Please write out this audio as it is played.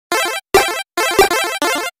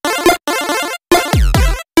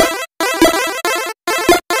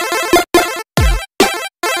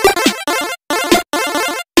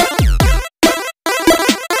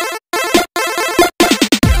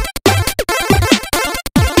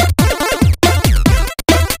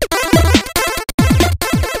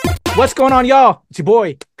What's going on, y'all? It's your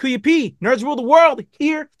boy, Kuya P, Nerds Rule the World,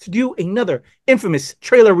 here to do another infamous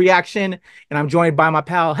trailer reaction. And I'm joined by my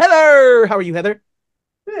pal, Heather. How are you, Heather?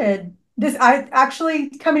 Good. I actually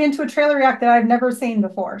coming into a trailer react that I've never seen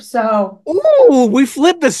before. So, ooh, we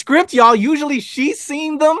flipped the script, y'all. Usually she's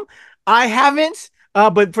seen them. I haven't.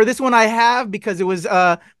 But for this one, I have because it was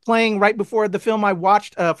playing right before the film I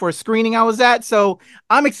watched for a screening I was at. So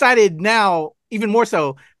I'm excited now, even more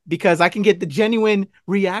so, because I can get the genuine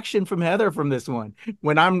reaction from Heather from this one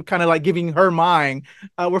when I'm kind of like giving her mine.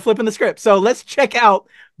 We're flipping the script. So let's check out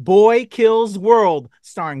Boy Kills World,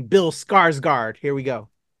 starring Bill Skarsgård. Here we go.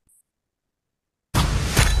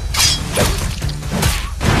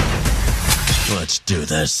 Let's do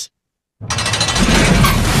this.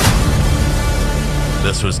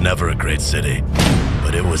 This was never a great city,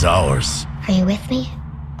 but it was ours. Are you with me?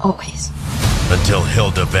 Always. Until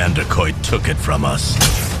Hilda van der Kooi took it from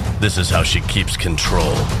us. This is how she keeps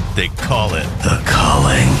control. They call it the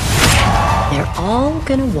calling. They're all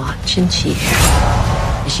gonna watch and cheer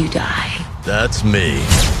as you die. That's me,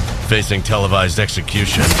 facing televised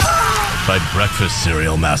execution by breakfast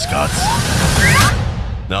cereal mascots.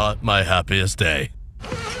 Not my happiest day.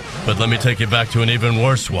 But let me take you back to an even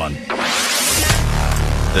worse one.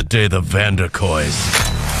 The day the van der Koois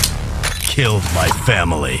killed my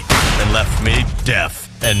family and left me deaf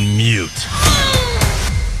and mute.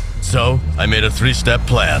 So, I made a 3-step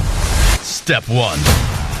plan. Step 1,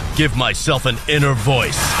 give myself an inner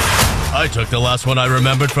voice. I took the last one I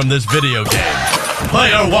remembered from this video game.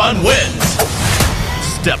 Player 1 wins!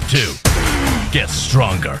 Step 2, get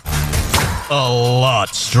stronger. A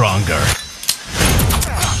lot stronger.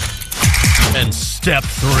 And step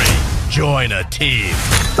 3, join a team.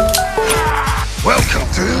 Welcome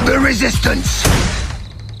to the Resistance.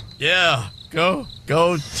 Yeah, go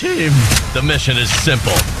team. The mission is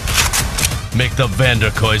simple. Make the van der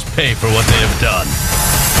Koois pay for what they have done.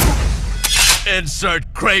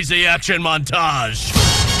 Insert crazy action montage.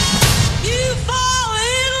 You fall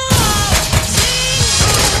in love.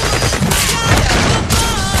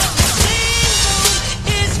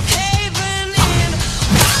 Is caving in.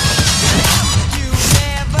 You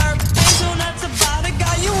never been so nuts about a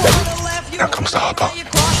guy you wanna left. Now comes the hot part. You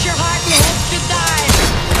cross your heart and hope to die.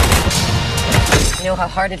 You know how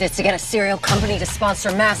hard it is to get a serial company to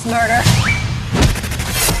sponsor mass murder?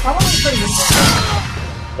 probably pretty good.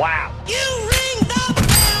 Wow. You ring the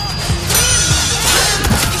bell.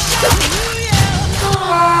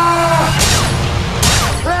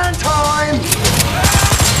 Plan time!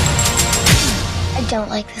 I don't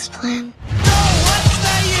like this plan.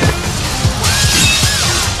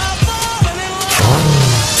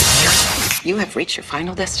 You have reached your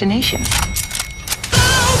final destination.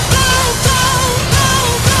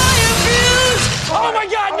 Oh my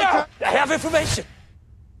God, no! I have information.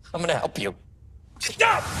 I'm gonna help you.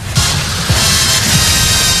 Stop!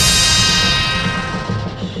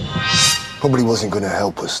 Probably wasn't gonna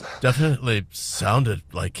help us. Definitely sounded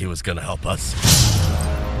like he was gonna help us.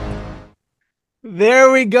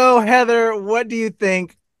 There we go, Heather. What do you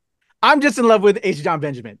think? I'm just in love with H. John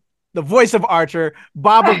Benjamin, the voice of Archer,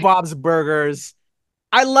 Bob of Bob's Burgers.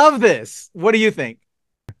 I love this. What do you think?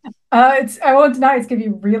 I won't deny it's gonna be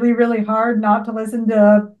really, really hard not to listen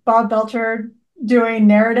to Bob Belcher doing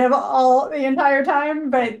narrative all the entire time.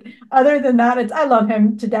 But other than that, I love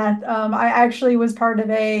him to death. I actually was part of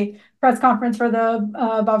a press conference for the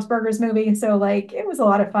Bob's Burgers movie, so like it was a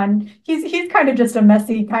lot of fun. He's kind of just a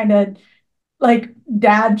messy kind of like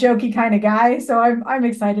dad jokey kind of guy. So I'm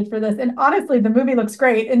excited for this. And honestly, the movie looks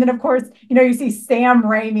great. And then of course, you know, you see Sam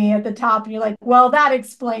Raimi at the top and you're like, well, that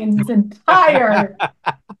explains this entire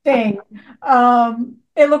thing.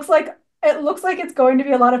 It looks like it's going to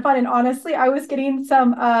be a lot of fun. And honestly, I was getting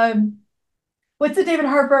some what's the David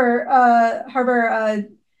Harbour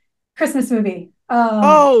Christmas movie?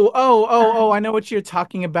 I know what you're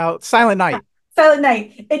talking about. Silent Night. Silent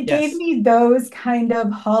Night. It Yes. gave me those kind of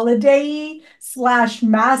holiday/mass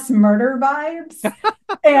murder vibes.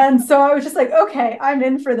 And so I was just like, okay, I'm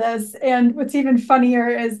in for this. And what's even funnier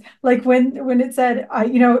is like when it said,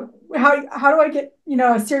 you know, how do I get, you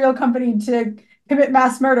know, a cereal company to commit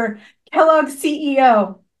mass murder? Kellogg's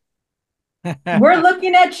CEO. We're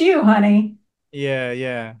looking at you, honey.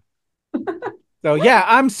 Yeah. So yeah,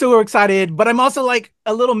 I'm super excited, but I'm also like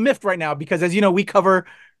a little miffed right now because as you know, we cover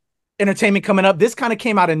entertainment coming up. This kind of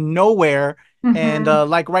came out of nowhere. Mhm. And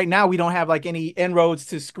like right now, we don't have like any inroads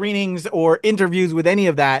to screenings or interviews with any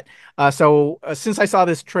of that. So since I saw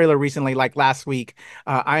this trailer recently, like last week,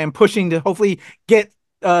 I am pushing to hopefully get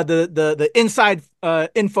the inside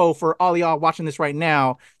info for all y'all watching this right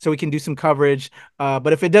now, so we can do some coverage.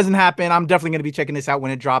 But if it doesn't happen, I'm definitely going to be checking this out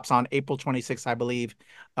when it drops on April 26th, I believe,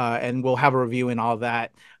 and we'll have a review and all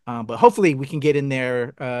that. But hopefully we can get in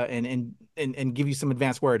there and give you some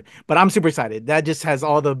advanced word. But I'm super excited. That just has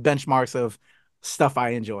all the benchmarks of stuff I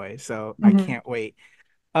enjoy, so I can't wait.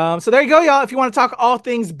 So there you go, y'all. If you want to talk all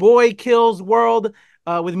things Boy Kills World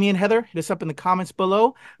with me and Heather, hit us up in the comments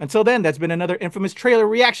below. Until then, that's been another infamous trailer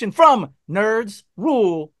reaction from Nerds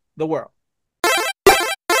Rule the World.